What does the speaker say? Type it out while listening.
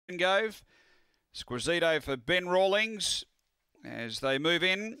Gove. Squisito for Ben Rawlings as they move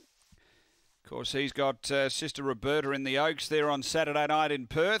in. Of course, he's got Sister Roberta in the Oaks there on Saturday night in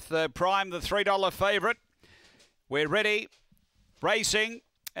Perth. Prime, the $3 favourite. We're ready. Racing.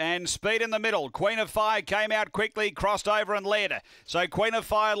 And speed in the middle. Queen of Fire came out quickly, crossed over and led. So Queen of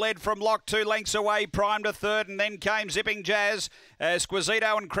Fire led from Lock 2 lengths away, primed to third, and then came Zipping Jazz.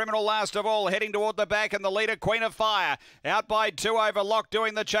 Squisito and Criminal last of all, heading toward the back, and the leader, Queen of Fire. Out by 2 over Lock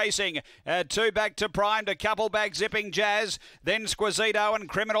doing the chasing. 2 back to primed, a couple back Zipping Jazz. Then Squisito and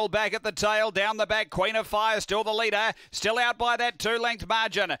Criminal back at the tail. Down the back, Queen of Fire still the leader. Still out by that 2-length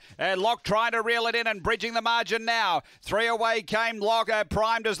margin. Lock trying to reel it in and bridging the margin now. 3 away came Lock,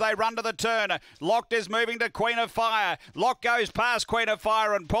 primed as they run to the turn. Locked is moving to Queen of Fire. Lock goes past Queen of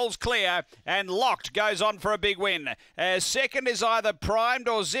Fire and pulls clear, and Locked goes on for a big win. Second is either primed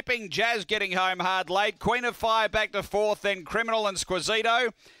or Zipping Jazz getting home hard late. Queen of Fire back to fourth, then Criminal and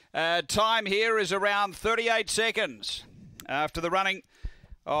Squisito. Time here is around 38 seconds after the running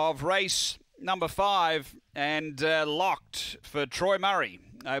of race number 5, and Locked for Troy Murray,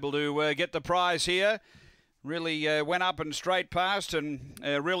 able to get the prize here. Really went up and straight past and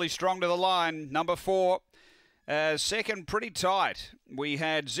really strong to the line. Number 4, second pretty tight. We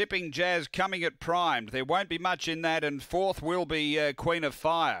had Zipping Jazz coming at primed. There won't be much in that, and fourth will be Queen of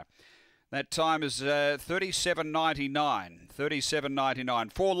Fire. That time is 37.99.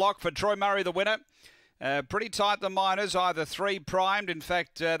 37.99. 4 Lock for Troy Murray, the winner. Pretty tight the minors, either 3 primed. In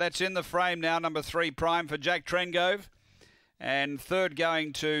fact, that's in the frame now, number 3 prime for Jack Trengove. And third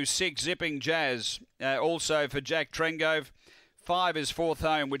going to 6, Zipping Jazz, also for Jack Trengove. 5 is fourth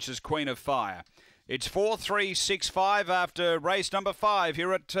home, which is Queen of Fire. It's 4-3-6-5 after race number 5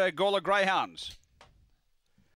 here at Gawler Greyhounds.